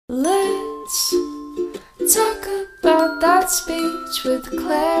Let's talk about that speech with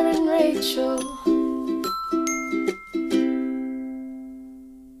Claire and Rachel.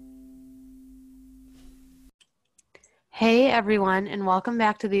 Hey everyone, and welcome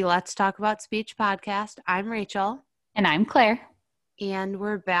back to the Let's Talk About Speech podcast. I'm Rachel. And I'm Claire. And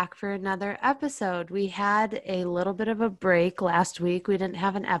we're back for another episode. We had a little bit of a break last week. We didn't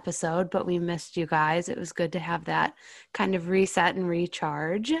have an episode, but we missed you guys. It was good to have that kind of reset and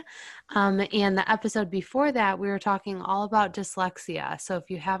recharge. And the episode before that, we were talking all about dyslexia. So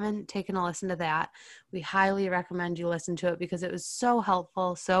if you haven't taken a listen to that, we highly recommend you listen to it because it was so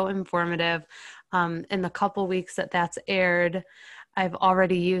helpful, so informative. In the couple weeks that that's aired, I've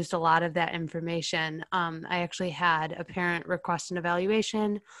already used a lot of that information. I actually had a parent request an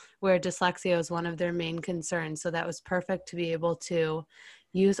evaluation where dyslexia was one of their main concerns. So that was perfect to be able to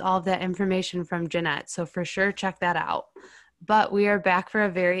use all of that information from Jeanette. So for sure, check that out. But we are back for a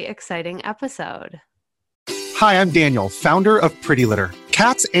very exciting episode. Hi, I'm Daniel, founder of Pretty Litter.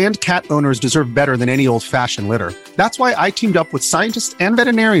 Cats and cat owners deserve better than any old-fashioned litter. That's why I teamed up with scientists and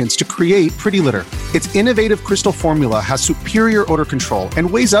veterinarians to create Pretty Litter. Its innovative crystal formula has superior odor control and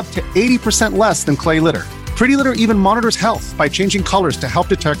weighs up to 80% less than clay litter. Pretty Litter even monitors health by changing colors to help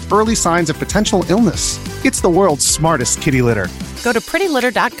detect early signs of potential illness. It's the world's smartest kitty litter. Go to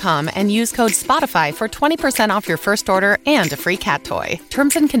prettylitter.com and use code SPOTIFY for 20% off your first order and a free cat toy.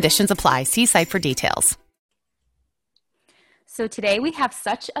 Terms and conditions apply. See site for details. So today we have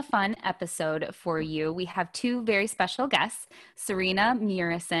such a fun episode for you. We have two very special guests, Serena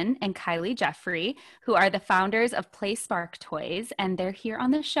Murison and Kylie Jeffrey, who are the founders of Play Spark Toys, and they're here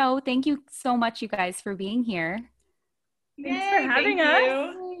on the show. Thank you so much, you guys, for being here. Thanks for having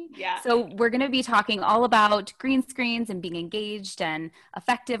us. Yeah. So we're going to be talking all about green screens and being engaged and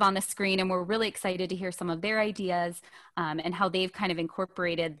effective on the screen. And we're really excited to hear some of their ideas and how they've kind of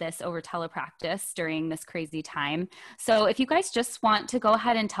incorporated this over telepractice during this crazy time. So if you guys just want to go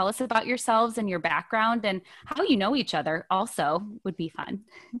ahead and tell us about yourselves and your background and how you know each other also would be fun.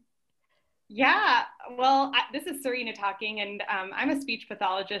 Yeah, well, this is Serena talking, and I'm a speech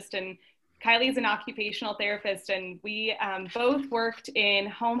pathologist, and Kylie's an occupational therapist, and we both worked in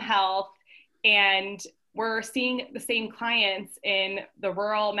home health, and we're seeing the same clients in the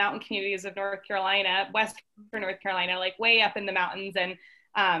rural mountain communities of North Carolina, western North Carolina, like way up in the mountains. And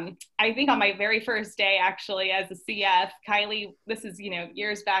I think on my very first day, actually, as a CF, Kylie, this is,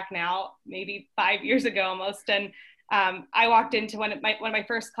 years back now, maybe 5 years ago almost, and I walked into one of my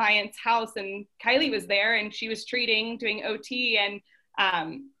first clients' house, and Kylie was there, and she was doing OT,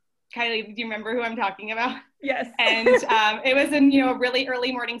 and Kylie, do you remember who I'm talking about? Yes. And it was in, a really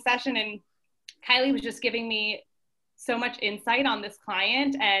early morning session, and Kylie was just giving me so much insight on this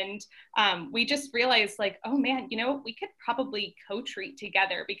client. And we just realized, like, oh man, we could probably co-treat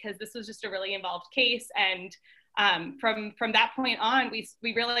together because this was just a really involved case. And from that point on,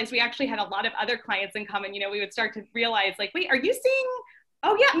 we realized we actually had a lot of other clients in common. We would start to realize, like, wait, are you seeing?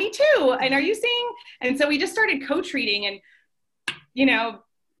 Oh yeah, me too. And are you seeing? And so we just started co-treating, and,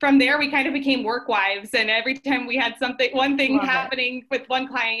 from there, we kind of became work wives, and every time we had one thing happening with one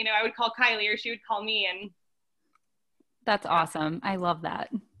client, I would call Kylie or she would call me. And that's awesome. I love that.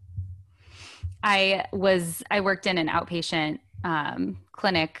 I worked in an outpatient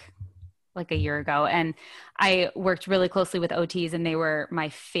clinic like a year ago, and I worked really closely with OTs, and they were my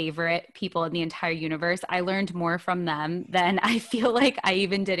favorite people in the entire universe. I learned more from them than I feel like I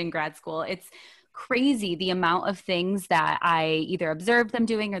even did in grad school. It's crazy the amount of things that I either observed them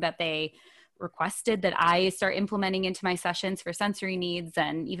doing or that they requested that I start implementing into my sessions for sensory needs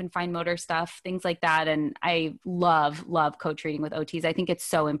and even fine motor stuff, things like that. And I love co-treating with OTs. I think it's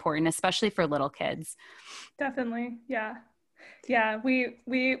so important, especially for little kids. Definitely. Yeah. Yeah. We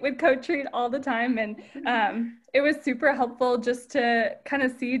would co-treat all the time, and it was super helpful just to kind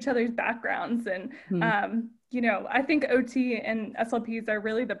of see each other's backgrounds. And, I think OT and SLPs are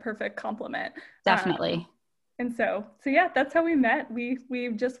really the perfect complement. Definitely. And so yeah, that's how we met. We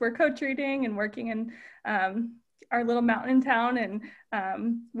just were co-treating and working in our little mountain town,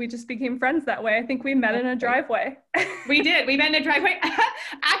 and we just became friends that way. I think we met in a driveway. We did. We met in a driveway.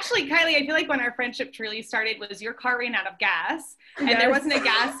 Actually, Kylie, I feel like when our friendship truly started was your car ran out of gas, and There wasn't a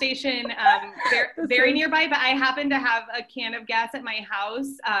gas station very nearby, but I happened to have a can of gas at my house,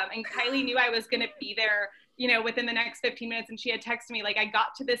 and Kylie knew I was going to be there within the next 15 minutes. And she had texted me, like, I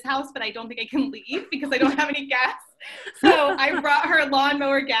got to this house, but I don't think I can leave because I don't have any gas. So I brought her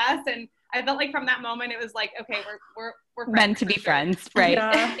lawnmower gas, and I felt like from that moment, it was like, okay, we're meant to be sure. friends, right?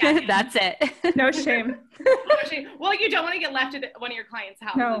 Yeah. That's it. No shame. Well, you don't want to get left at one of your clients'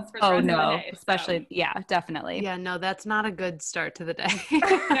 houses No. for the rest of the day. Especially, yeah, definitely. Yeah, no, that's not a good start to the day.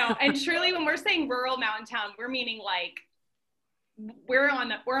 No, and truly, when we're saying rural mountain town, we're meaning like we're on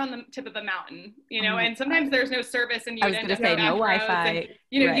the tip of a mountain, you know, and sometimes there's no service, and you I was going to say no Wi-Fi. And,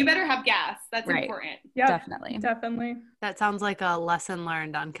 you know, you better have gas. That's important. Yeah, definitely. That sounds like a lesson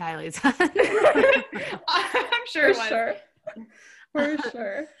learned on Kylie's. I'm sure it was. For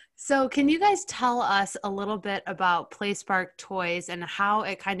sure. So can you guys tell us a little bit about PlaySpark Toys and how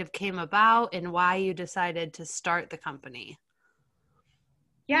it kind of came about and why you decided to start the company?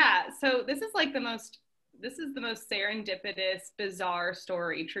 Yeah, so this is the most serendipitous, bizarre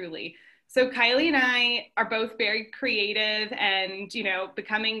story, truly. So Kylie and I are both very creative and, you know,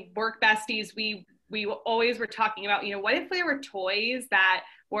 becoming work besties. We always were talking about, you know, what if there were toys that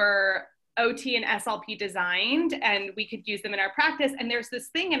were OT and SLP designed and we could use them in our practice. And there's this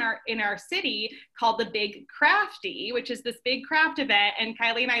thing in our city called the Big Crafty, which is this big craft event. And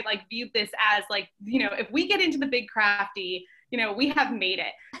Kylie and I viewed this as you know, if we get into the Big Crafty, you know, we have made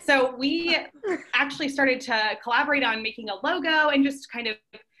it. So we actually started to collaborate on making a logo and just kind of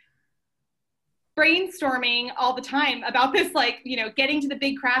brainstorming all the time about this, you know, getting to the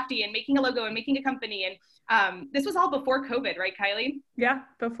Big Crafty and making a logo and making a company. And this was all before COVID, right, Kylie? Yeah,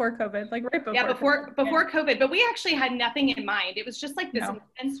 before COVID, right before. Yeah, before COVID. But we actually had nothing in mind. It was just this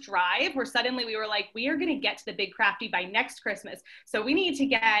intense drive where suddenly we were like, we are going to get to the Big Crafty by next Christmas. So we need to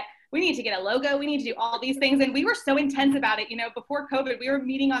get a logo. We need to do all these things. And we were so intense about it. You know, before COVID, we were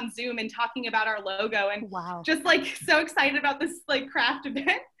meeting on Zoom and talking about our logo and just so excited about this craft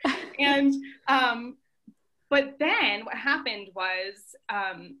event. And, but then what happened was,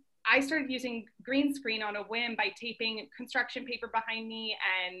 I started using green screen on a whim by taping construction paper behind me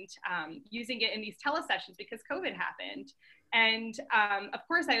and using it in these telesessions because COVID happened. And of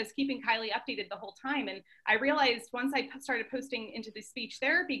course, I was keeping Kylie updated the whole time. And I realized once I started posting into the speech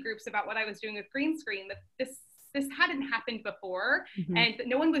therapy groups about what I was doing with green screen, that this hadn't happened before and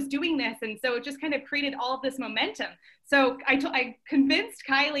no one was doing this. And so it just kind of created all of this momentum. So I convinced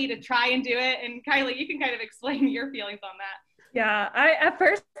Kylie to try and do it. And Kylie, you can kind of explain your feelings on that. Yeah, at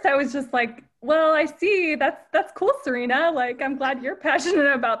first I was just like, well, I see, that's cool, Serena. I'm glad you're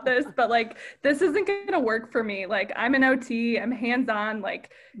passionate about this, but this isn't going to work for me. I'm an OT, I'm hands-on,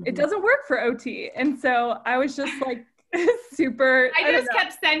 it doesn't work for OT. And so I was just super. I just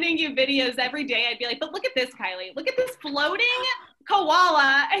kept sending you videos every day. I'd be like, but look at this, Kylie, look at this floating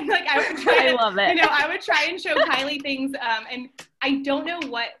koala. And I would try I love it. You know, I would try and show Kylie things. And I don't know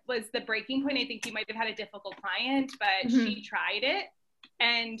what was the breaking point. I think you might have had a difficult client, but she tried it.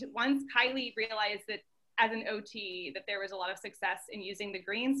 And once Kylie realized that as an OT, that there was a lot of success in using the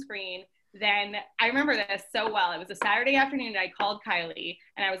green screen, then I remember this so well. It was a Saturday afternoon and I called Kylie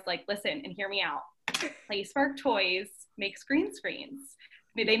and I was like, listen, and hear me out. PlaySpark Toys makes green screens.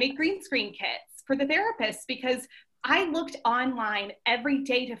 They make green screen kits for the therapists because I looked online every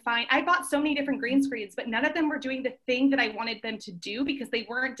day to find, I bought so many different green screens, but none of them were doing the thing that I wanted them to do because they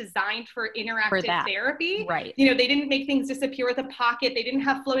weren't designed for interactive therapy. Right. You know, they didn't make things disappear with a pocket. They didn't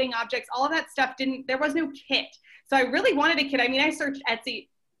have floating objects. All of that stuff there was no kit. So I really wanted a kit. I mean, I searched Etsy,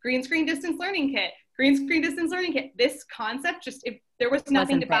 green screen distance learning kit, green screen distance learning kit. This concept there was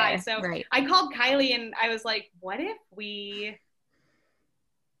nothing to buy. So I called Kylie and I was like, what if we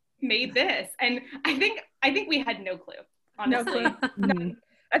made this? And I think we had no clue, honestly. No clue.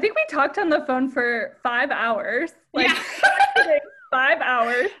 I think we talked on the phone for 5 hours. 5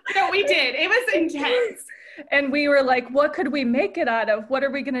 hours. No, we did. It was intense. And we were like, what could we make it out of? What are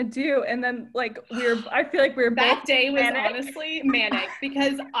we going to do? And then I feel like we were that both day was manic. honestly manic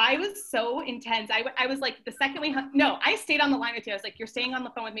because I was so intense. I was like, the second I stayed on the line with you. I was like, you're staying on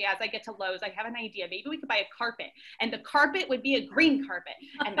the phone with me as I get to Lowe's. I have an idea. Maybe we could buy a carpet and the carpet would be a green carpet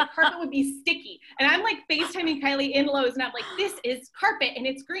and the carpet would be sticky. And I'm FaceTiming Kylie in Lowe's and I'm like, this is carpet and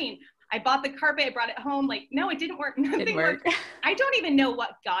it's green. I bought the carpet, I brought it home. No, it didn't work. Nothing worked. I don't even know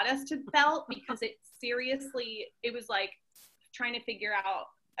what got us to felt because it was trying to figure out,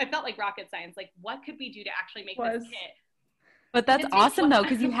 I felt like rocket science. What could we do to actually make this kit? But that's awesome though,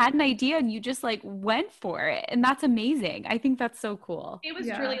 because you had an idea and you just went for it. And that's amazing. I think that's so cool. It was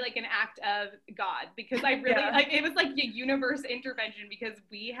truly an act of God because I really it was a universe intervention because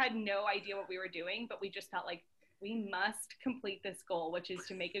we had no idea what we were doing, but we just felt like we must complete this goal, which is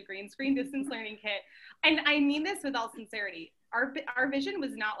to make a green screen distance learning kit. And I mean this with all sincerity. Our vision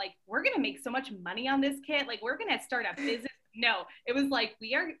was not we're going to make so much money on this kit. We're going to start a business. No, it was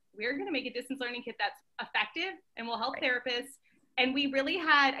we are going to make a distance learning kit that's effective and will help therapists And we really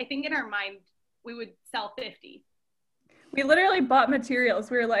had, I think in our mind, we would sell 50. We literally bought materials.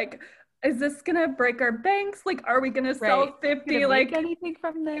 We were like, is this gonna break our banks? Like, are we gonna sell 50? Like, anything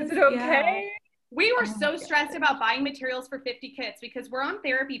from this? is it okay? We were so stressed about buying materials for 50 kits because we're on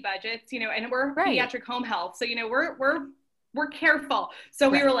therapy budgets, you know, and we're pediatric home health. So, you know, we're careful. So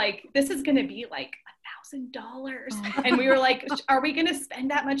we were like, this is going to be like $1,000. And we were like, are we going to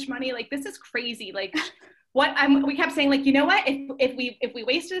spend that much money? Like, this is crazy. Like we kept saying like, you know what, if we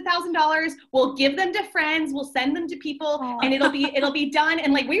wasted $1,000, we'll give them to friends, we'll send them to people and it'll be done.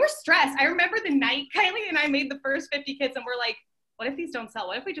 And like, we were stressed. I remember the night Kylie and I made the first 50 kits and we're like, what if these don't sell?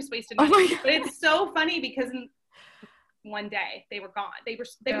 What if we just wasted money? But it's so funny because in one day they were gone. They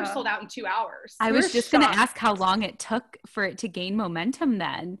were sold out in 2 hours. I was just going to ask how long it took for it to gain momentum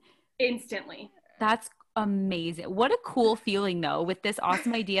then. Instantly. That's amazing. What a cool feeling though, with this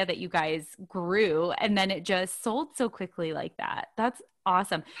awesome idea that you guys grew and then it just sold so quickly like that. That's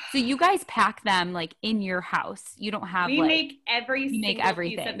awesome. So you guys pack them like in your house. You don't have make every single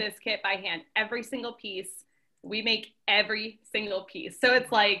piece of this kit by hand. Every single piece. We make every single piece. So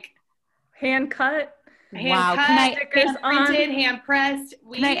it's like hand cut. Wow. Hand printed, hand pressed.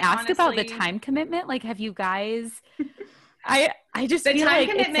 Can I ask about the time commitment? Like, have you guys, I just feel like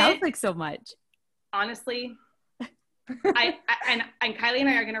it sounds like so much. Honestly, and Kylie and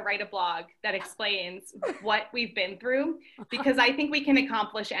I are going to write a blog that explains what we've been through because I think we can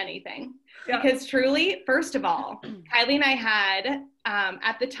accomplish anything. Yeah. Because truly, first of all, Kylie and I had,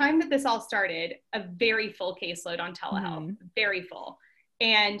 at the time that this all started, a very full caseload on telehealth, very full.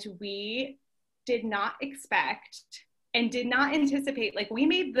 And we did not expect and did not anticipate, like we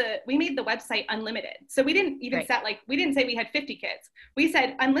made the website unlimited. So we didn't even set we didn't say we had 50 kits. We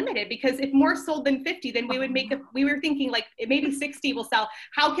said unlimited because if more sold than 50, then we would we were thinking like maybe 60 will sell.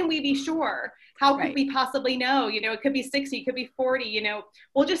 How can we be sure? How could we possibly know? You know, it could be 60, it could be 40, you know,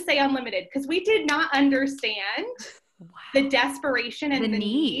 we'll just say unlimited because we did not understand the desperation and the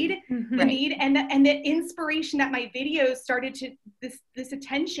need and the inspiration that my videos started to this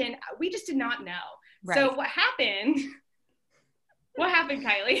attention. We just did not know. Right. So what happened,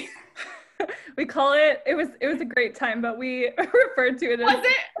 Kylie? We call it was a great time, but we referred to it as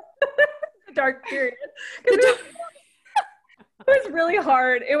the dark period. It was really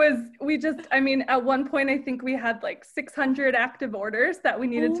hard. At one point, I think we had like 600 active orders that we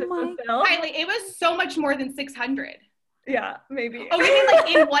needed to fulfill. Kylie, it was so much more than 600. Yeah, maybe. Oh, you mean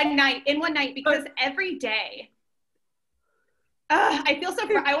like in one night, because every day, I feel so,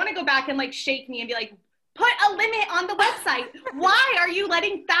 I want to go back and like shake me and be like, put a limit on the website. Why are you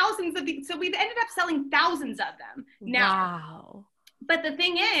letting thousands of these? So we've ended up selling thousands of them now. Wow. But the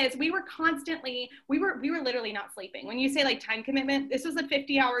thing is, we were literally not sleeping. When you say like time commitment, this was a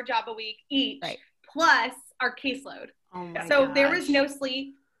 50-hour job a week each, plus our caseload. Oh my gosh. There was no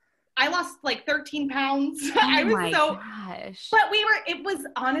sleep. I lost like 13 pounds. Gosh. But it was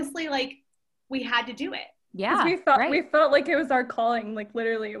honestly like, we had to do it. Yeah. We felt like it was our calling. Like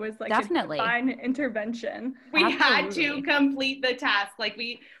literally it was like definitely a divine intervention. We had to complete the task. Like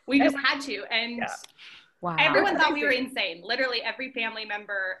we just had to. And everyone thought we were insane. Literally every family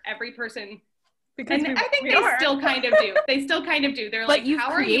member, every person. Because I think they still kind of do. They still kind of do. They're like, how are you alive?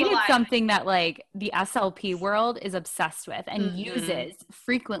 But you created something that like the SLP world is obsessed with and uses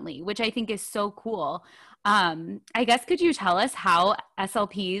frequently, which I think is so cool. I guess, could you tell us how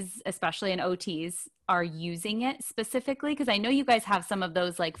SLPs, especially in OTs, are using it specifically? Because I know you guys have some of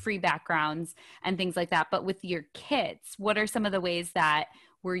those like free backgrounds and things like that, but with your kits, what are some of the ways that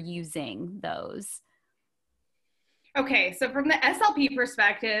we're using those? Okay, so from the SLP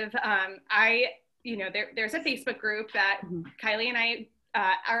perspective, there's a Facebook group that Kylie and I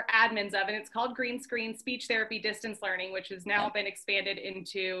are admins of, and it's called Green Screen Speech Therapy Distance Learning, which has now been expanded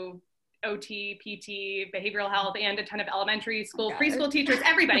into OT, PT, behavioral health, and a ton of elementary school, preschool teachers,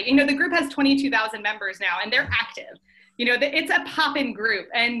 everybody. You know, the group has 22,000 members now, and they're active. You know, it's a pop-in group.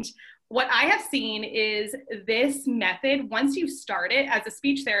 And what I have seen is this method, once you start it as a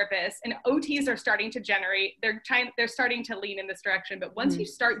speech therapist, and OTs are starting to generate, they're starting to lean in this direction. But once you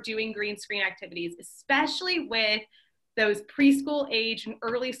start doing green screen activities, especially with those preschool age and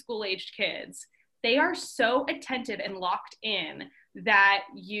early school aged kids, they are so attentive and locked in that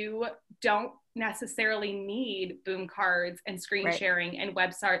you don't necessarily need boom cards and screen sharing and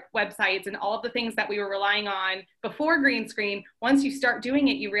websites and all of the things that we were relying on before green screen. Once you start doing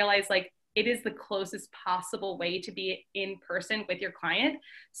it, you realize like it is the closest possible way to be in person with your client.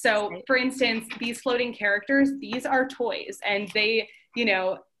 So for instance, these floating characters, these are toys, and they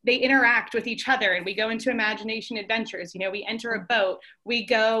interact with each other, and we go into imagination adventures. You know, we enter a boat, we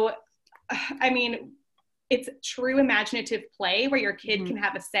go, it's true imaginative play where your kid can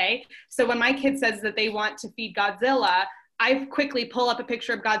have a say. So when my kid says that they want to feed Godzilla, I quickly pull up a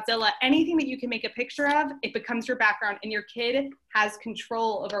picture of Godzilla. Anything that you can make a picture of, it becomes your background, and your kid has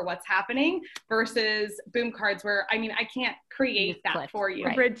control over what's happening, versus boom cards where, I mean, I can't create that for you.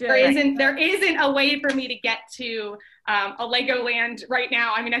 Right. There isn't a way for me to get to a Legoland right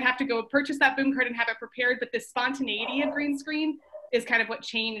now. I mean, I'd have to go purchase that boom card and have it prepared, but the spontaneity of green screen is kind of what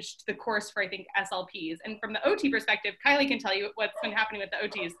changed the course for, I think, SLPs. And from the OT perspective, Kylie can tell you what's been happening with the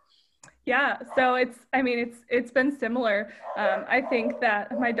OTs. Yeah, so it's been similar. I think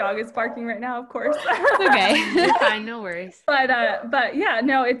that my dog is barking right now, of course. Okay, you're fine, no worries. But yeah,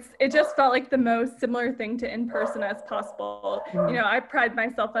 no, it just felt like the most similar thing to in person as possible. You know, I pride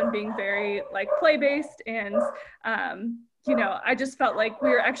myself on being very like play based, and you know, I just felt like we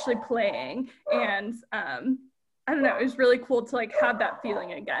were actually playing, and I don't know, it was really cool to like have that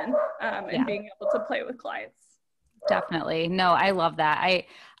feeling again, and being able to play with clients. Definitely. No, I love that.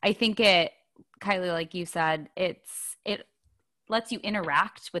 I think it, Kylie, like you said, it lets you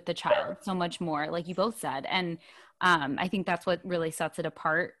interact with the child so much more, like you both said. And I think that's what really sets it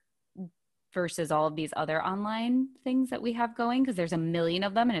apart versus all of these other online things that we have going, because there's a million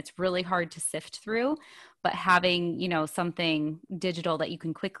of them and it's really hard to sift through. But having, you know, something digital that you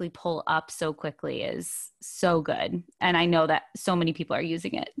can quickly pull up so quickly is so good. And I know that so many people are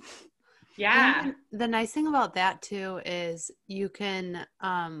using it. Yeah. And the nice thing about that too is you can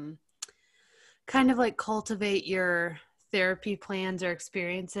kind of like cultivate your therapy plans or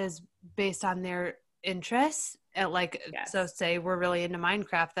experiences based on their interests. So say we're really into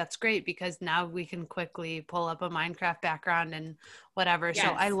Minecraft, that's great because now we can quickly pull up a Minecraft background and whatever. Yes.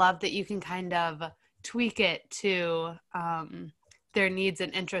 So I love that you can kind of tweak it to their needs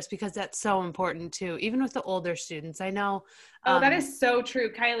and interests, because that's so important too, even with the older students. I know. That is so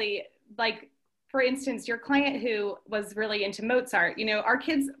true, Kylie. Like, for instance, your client who was really into Mozart, you know, our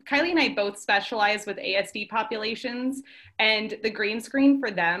kids, Kylie and I both specialize with ASD populations, and the green screen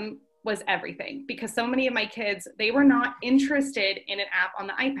for them was everything, because so many of my kids, they were not interested in an app on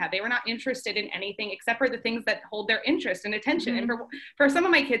the iPad. They were not interested in anything except for the things that hold their interest and attention. And for some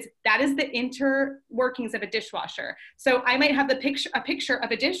of my kids, that is the inner workings of a dishwasher. So I might have a picture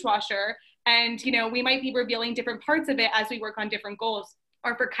of a dishwasher, and, you know, we might be revealing different parts of it as we work on different goals.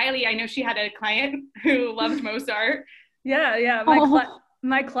 Or for Kylie, I know she had a client who loved Mozart. Yeah.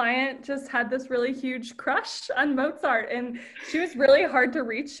 My client just had this really huge crush on Mozart, and she was really hard to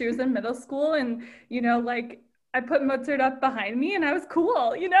reach. She was in middle school, and, you know, like I put Mozart up behind me and I was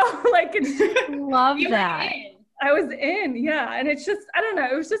cool, you know, like it's love that. I was in, yeah. And it's just, I don't know,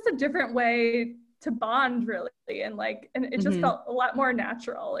 it was just a different way to bond really. And it just felt a lot more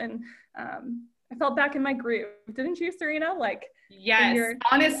natural. And I felt back in my groove. Didn't you, Serena? Yes,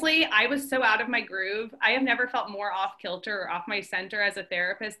 honestly, I was so out of my groove. I have never felt more off kilter or off my center as a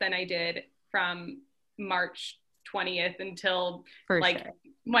therapist than I did from March 20th until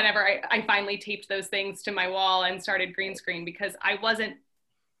whenever I finally taped those things to my wall and started green screen, because I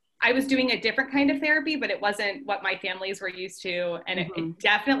was doing a different kind of therapy, but it wasn't what my families were used to. And it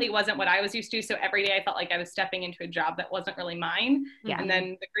definitely wasn't what I was used to. So every day I felt like I was stepping into a job that wasn't really mine. Yeah. And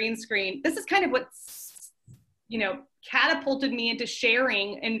then the green screen, this is kind of what's, you know, catapulted me into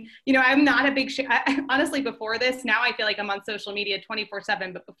sharing. And, you know, I'm not a big, honestly, before this, now I feel like I'm on social media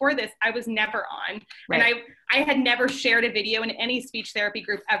 24/7, but before this, I was never on. Right. And I had never shared a video in any speech therapy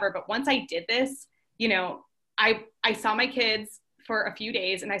group ever. But once I did this, you know, I saw my kids for a few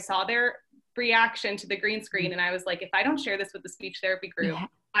days and I saw their reaction to the green screen. And I was like, if I don't share this with the speech therapy group,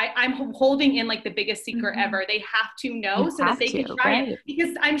 I'm holding in like the biggest secret ever. They have to know so that they can try it,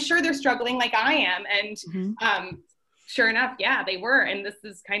 because I'm sure they're struggling like I am. And sure enough, yeah, they were. And this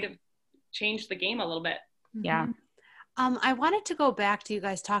has kind of changed the game a little bit. Yeah. I wanted to go back to you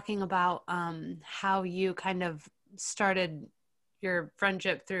guys talking about how you kind of started your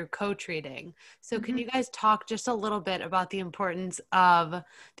friendship through co-treating. So can you guys talk just a little bit about the importance of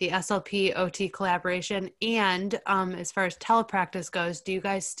the SLP OT collaboration? And as far as telepractice goes, do you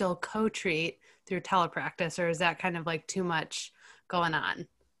guys still co-treat through telepractice, or is that kind of like too much going on?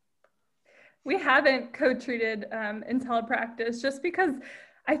 We haven't co-treated in telepractice, just because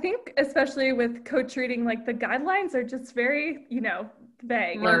I think, especially with co-treating, like the guidelines are just very, you know,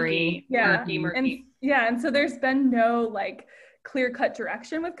 vague. Murky. Murky. And so there's been no like clear-cut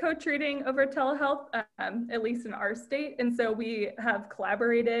direction with co-treating over telehealth, at least in our state. And so we have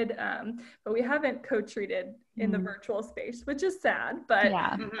collaborated, but we haven't co-treated in the virtual space, which is sad. But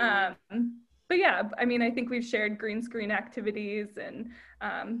but yeah, I mean, I think we've shared green screen activities and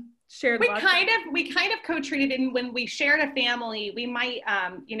shared we kind of co-treated, and when we shared a family, we might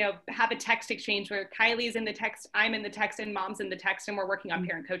have a text exchange where Kylie's in the text, I'm in the text, and mom's in the text, and we're working on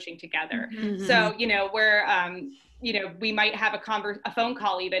parent coaching together. Mm-hmm. So we're we might have a phone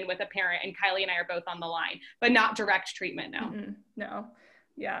call even with a parent, and Kylie and I are both on the line, but not direct treatment. No. Mm-hmm. No.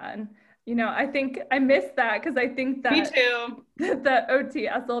 Yeah. And I think I miss that, because I think that me too. The OT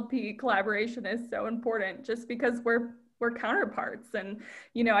SLP collaboration is so important, just because we're counterparts. And,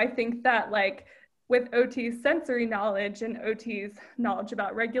 I think that like with OT's sensory knowledge and OT's knowledge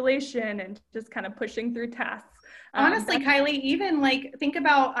about regulation and just kind of pushing through tasks. Honestly, Kylie, even like think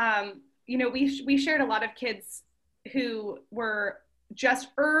about, we shared a lot of kids who were just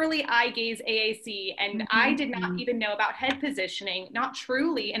early eye gaze AAC, and I did not even know about head positioning, not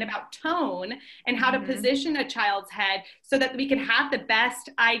truly, and about tone and how to position a child's head so that we could have the best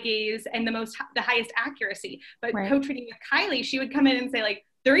eye gaze and the highest accuracy. But co-treating with Kylie, she would come in and say like,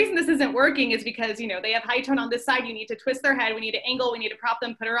 the reason this isn't working is because, they have high tone on this side. You need to twist their head. We need to angle. We need to prop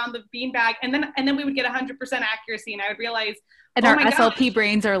them, put her on the beanbag. And then we would get 100% accuracy. And I would realize, and our SLP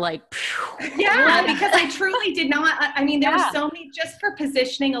brains are like, yeah, because I truly did not. There were so many, just for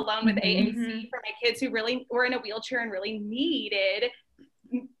positioning alone with AAC for my kids who really were in a wheelchair and really needed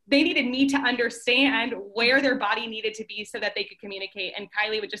me to understand where their body needed to be so that they could communicate. And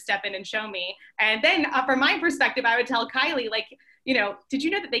Kylie would just step in and show me. And then from my perspective, I would tell Kylie, like, did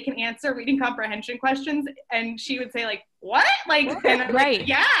you know that they can answer reading comprehension questions? And she would say like, what? Like, and I'm like,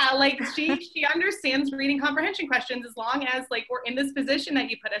 yeah, like she understands reading comprehension questions as long as like we're in this position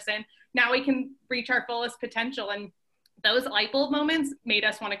that you put us in. Now we can reach our fullest potential. And those light bulb moments made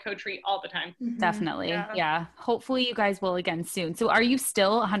us want to co-treat all the time. Definitely. Yeah. Hopefully you guys will again soon. So are you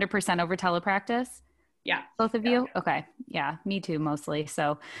still 100% over telepractice? Yeah. Both of you? Okay. Yeah. Me too, mostly.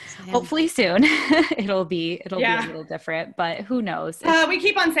 So hopefully soon it'll be a little different, but who knows? We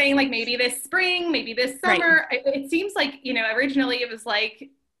keep on saying like, maybe this spring, maybe this summer. It seems like, originally it was like,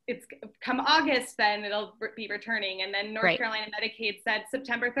 it's come August, then it'll be returning. And then North Carolina Medicaid said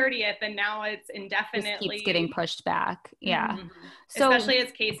September 30th, and now it's indefinitely. Just keeps getting pushed back. Yeah. So, especially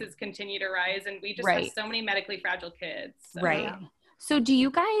as cases continue to rise, and we just have so many medically fragile kids. So. Right. So do you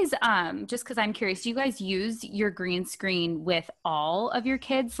guys, just because I'm curious, do you guys use your green screen with all of your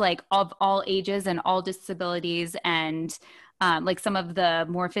kids, like of all ages and all disabilities, and like some of the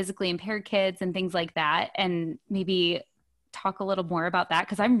more physically impaired kids and things like that? And maybe talk a little more about that,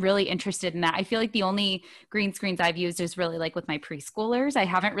 because I'm really interested in that. I feel like the only green screens I've used is really like with my preschoolers. I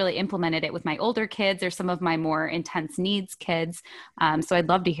haven't really implemented it with my older kids or some of my more intense needs kids. So I'd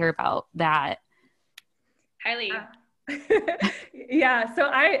love to hear about that. Kylie. Yeah, so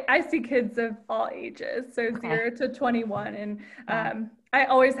I see kids of all ages, so 0 to 21, and I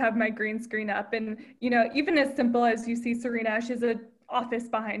always have my green screen up, and even as simple as you see Serena, she's an office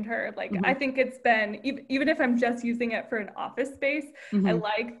behind her. Like I think it's been, even if I'm just using it for an office space, I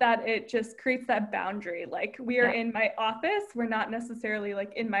like that it just creates that boundary. Like we are in my office, we're not necessarily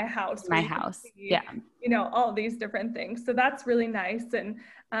like in my house. My house, see, all these different things. So that's really nice. And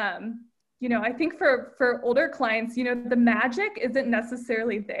I think for older clients, the magic isn't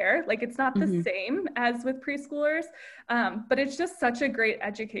necessarily there. Like it's not the same as with preschoolers, but it's just such a great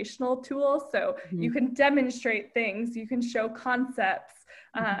educational tool. So you can demonstrate things, you can show concepts.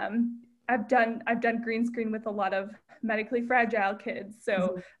 I've done green screen with a lot of medically fragile kids.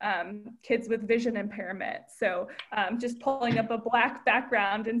 So kids with vision impairment. So just pulling up a black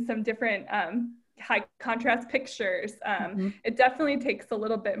background and some different high contrast pictures. It definitely takes a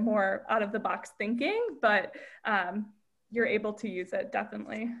little bit more out of the box thinking, but you're able to use it,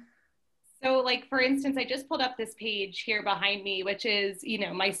 definitely. So like, for instance, I just pulled up this page here behind me, which is,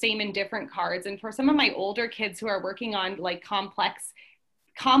 my same and different cards. And for some of my older kids who are working on like complex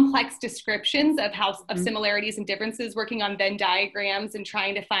descriptions of similarities and differences, working on Venn diagrams and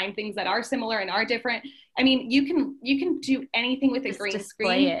trying to find things that are similar and are different. I mean, you can do anything with a green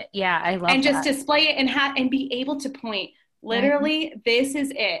screen. It. Yeah, I love and that. Just display it and be able to point. Literally, this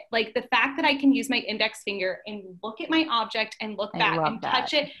is it. Like the fact that I can use my index finger and look at my object and look back and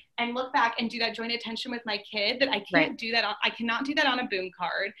touch it and look back and do that joint attention with my kid, that I can't do that. I cannot do that on a boom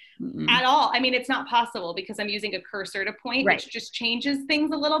card at all. I mean, it's not possible because I'm using a cursor to point, which just changes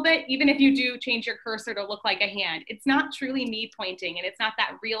things a little bit. Even if you do change your cursor to look like a hand, it's not truly me pointing, and it's not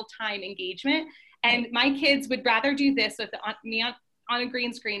that real time engagement. And my kids would rather do this with me on a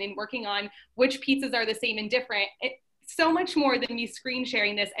green screen and working on which pizzas are the same and different. So much more than me screen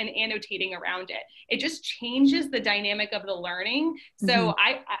sharing this and annotating around it. It just changes the dynamic of the learning. So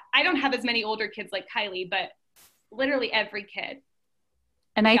I don't have as many older kids like Kylie, but literally every kid.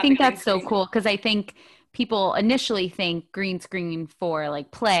 And I think that's so cool, because I think people initially think green screen for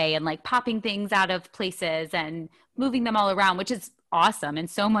like play and like popping things out of places and moving them all around, which is awesome and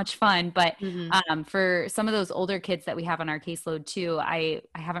so much fun. But for some of those older kids that we have on our caseload too, I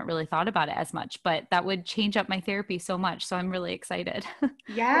haven't really thought about it as much, but that would change up my therapy so much. So I'm really excited.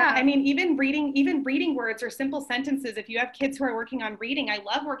 Yeah. I mean, even reading words or simple sentences, if you have kids who are working on reading, I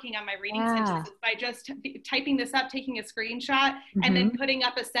love working on my reading sentences by just typing this up, taking a screenshot, and then putting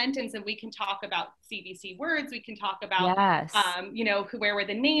up a sentence, and we can talk about CVC words. We can talk about, you know, where were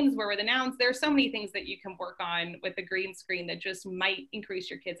the names, where were the nouns. There are so many things that you can work on with the green screen that just might increase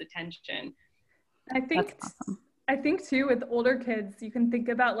your kids' attention. I think too, with older kids, you can think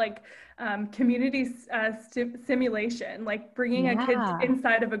about like community simulation, like bringing a kid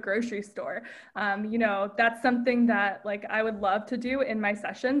inside of a grocery store. You know, that's something that like I would love to do in my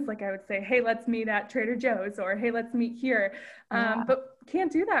sessions. Like I would say, hey, let's meet at Trader Joe's, or hey, let's meet here. But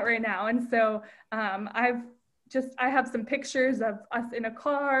can't do that right now. And so I have some pictures of us in a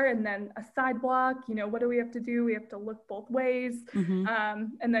car and then a sidewalk. You know, what do we have to do? We have to look both ways.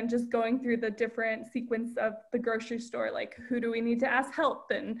 And then just going through the different sequence of the grocery store, like who do we need to ask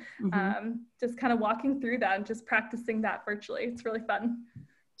help? And just kind of walking through that and just practicing that virtually. It's really fun.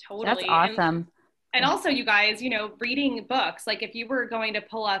 Totally. That's awesome. And also, you guys, you know, reading books, like if you were going to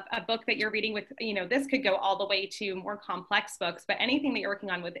pull up a book that you're reading with, you know, this could go all the way to more complex books, but anything that you're working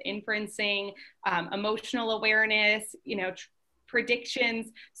on with inferencing, emotional awareness, you know,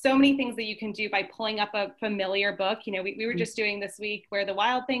 predictions, so many things that you can do by pulling up a familiar book. You know, we were just doing this week Where the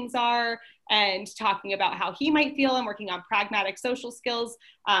Wild Things Are and talking about how he might feel and working on pragmatic social skills.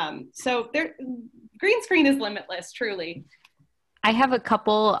 So green screen is limitless, truly. I have a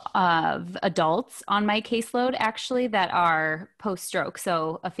couple of adults on my caseload actually that are post-stroke,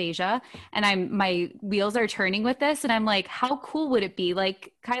 so aphasia, and my wheels are turning with this, and I'm like, how cool would it be,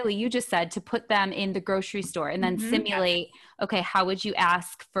 like Kylie, you just said, to put them in the grocery store and then simulate, okay, how would you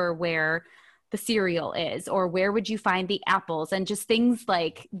ask for where the cereal is, or where would you find the apples, and just things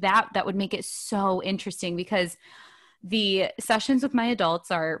like that would make it so interesting, because the sessions with my adults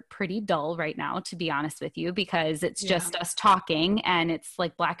are pretty dull right now, to be honest with you, because it's just us talking and it's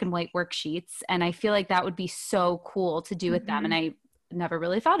like black and white worksheets. And I feel like that would be so cool to do with them. And I never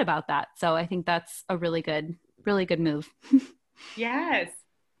really thought about that. So I think that's a really good move. Yes.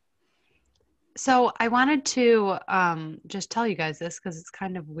 So I wanted to just tell you guys this because it's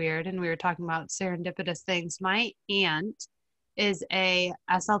kind of weird. And we were talking about serendipitous things. My aunt is a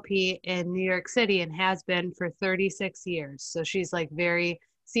SLP in New York City and has been for 36 years. So she's like very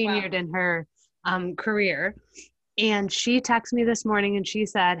seniored in her career. And she texted me this morning and she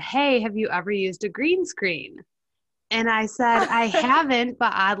said, hey, have you ever used a green screen? And I said, I haven't,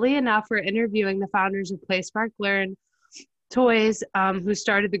 but oddly enough, we're interviewing the founders of Play Spark Learn Toys, who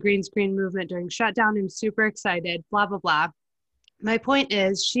started the green screen movement during shutdown. I'm super excited, blah, blah, blah. My point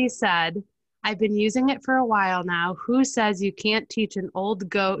is, she said, I've been using it for a while now. Who says you can't teach an old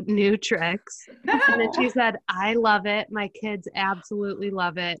goat new tricks? And then she said, I love it. My kids absolutely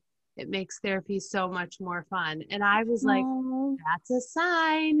love it. It makes therapy so much more fun. And I was like, that's a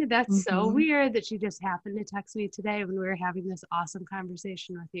sign. That's so weird that she just happened to text me today when we were having this awesome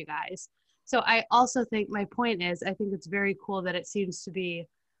conversation with you guys. So I also think, my point is, I think it's very cool that it seems to be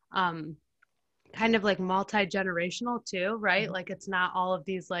kind of like multi-generational too, right? Like it's not all of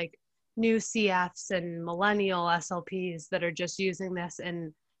these like new CFs and millennial SLPs that are just using this.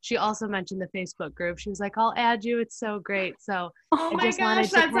 And she also mentioned the Facebook group. She was like, I'll add you. It's so great. So oh my gosh,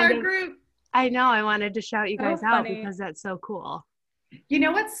 that's our group. I know. I wanted to shout you guys out because that's so cool. You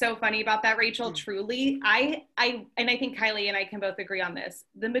know what's so funny about that, Rachel? Truly, I think Kylie and I can both agree on this.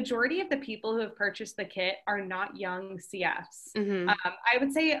 The majority of the people who have purchased the kit are not young CFs. I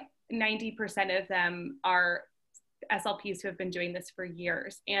would say 90% of them are SLPs who have been doing this for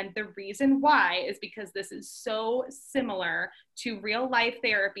years. And the reason why is because this is so similar to real life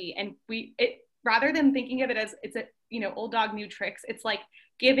therapy. And rather than thinking of it as it's a, you know, old dog, new tricks, it's like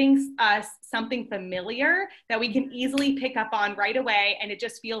giving us something familiar that we can easily pick up on right away. And it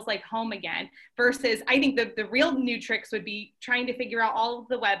just feels like home again, versus I think the real new tricks would be trying to figure out all of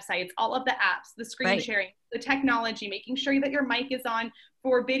the websites, all of the apps, the screen sharing, the technology, making sure that your mic is on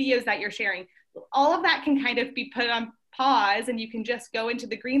for videos that you're sharing. All of that can kind of be put on pause and you can just go into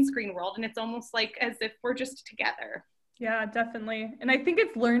the green screen world. And it's almost like as if we're just together. Yeah, definitely. And I think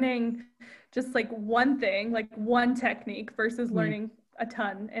it's learning just like one thing, like one technique versus learning a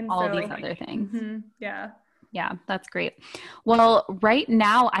ton. And all these other things. Yeah. Yeah, that's great. Well, right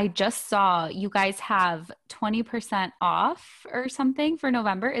now I just saw you guys have 20% off or something for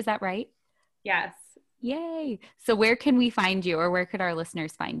November. Is that right? Yes. Yay. So where can we find you, or where could our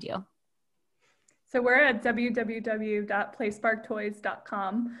listeners find you? So we're at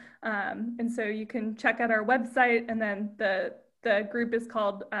www.playsparktoys.com. And so you can check out our website, and then the group is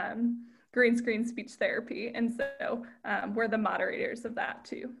called Green Screen Speech Therapy. And so we're the moderators of that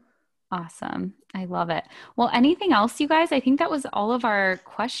too. Awesome. I love it. Well, anything else, you guys? I think that was all of our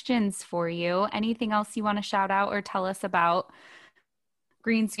questions for you. Anything else you want to shout out or tell us about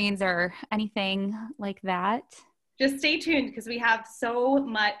green screens or anything like that? Just stay tuned, because we have so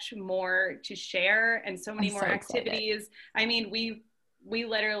much more to share and so many more activities. I mean, we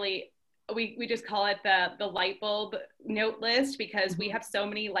literally, we just call it the light bulb note list, because we have so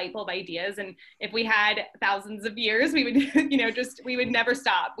many light bulb ideas. And if we had thousands of years, we would, we would never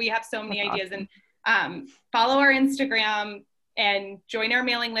stop. We have so many ideas. And follow our Instagram and join our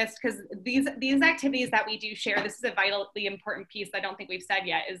mailing list, because these activities that we do share, this is a vitally important piece I don't think we've said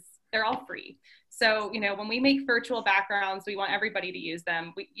yet, is they're all free. So, when we make virtual backgrounds, we want everybody to use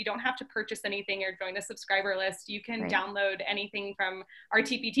them. You don't have to purchase anything or join the subscriber list. You can download anything from our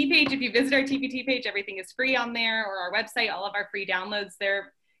TPT page. If you visit our TPT page, everything is free on there, or our website, all of our free downloads,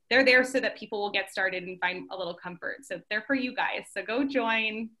 they're there so that people will get started and find a little comfort. So they're for you guys. So go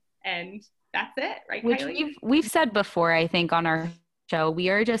join, and that's it, right, Which Kylie? we've said before, I think, on our show, we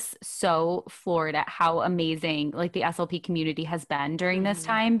are just so floored at how amazing like the SLP community has been during this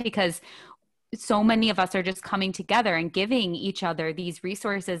time, because so many of us are just coming together and giving each other these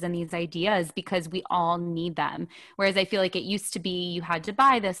resources and these ideas because we all need them. Whereas I feel like it used to be you had to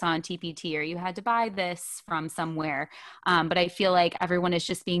buy this on TPT or you had to buy this from somewhere. But I feel like everyone is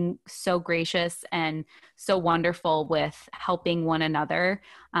just being so gracious and so wonderful with helping one another.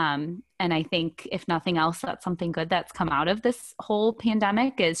 And I think if nothing else, that's something good that's come out of this whole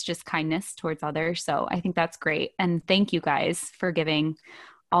pandemic is just kindness towards others. So I think that's great. And thank you guys for giving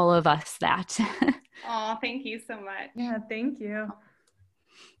all of us that. Oh, thank you so much. Yeah, thank you.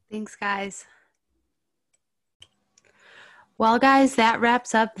 Thanks, guys. Well, guys, that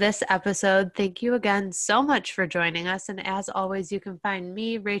wraps up this episode. Thank you again so much for joining us. And as always, you can find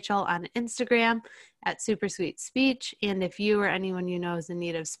me, Rachel, on Instagram at Super Sweet Speech. And if you or anyone you know is in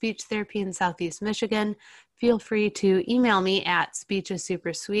need of speech therapy in Southeast Michigan, feel free to email me at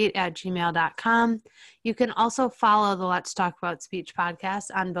speechisupersweet@gmail.com. You can also follow the Let's Talk About Speech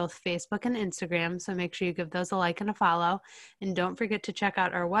podcast on both Facebook and Instagram, so make sure you give those a like and a follow. And don't forget to check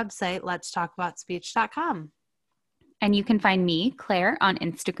out our website, letstalkaboutspeech.com. And you can find me, Claire, on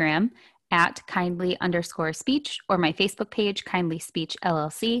Instagram at kindly_speech, or my Facebook page, Kindly Speech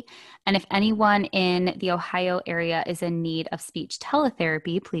LLC. And if anyone in the Ohio area is in need of speech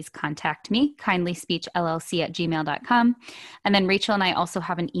teletherapy, please contact me, kindlyspeechllc@gmail.com. And then Rachel and I also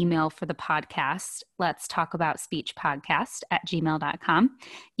have an email for the podcast, Let's Talk About Speech podcast@gmail.com.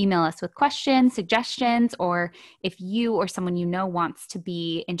 Email us with questions, suggestions, or if you or someone you know wants to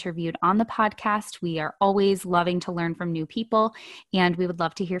be interviewed on the podcast. We are always loving to learn from new people, and we would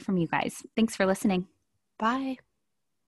love to hear from you guys. Thanks for listening. Bye.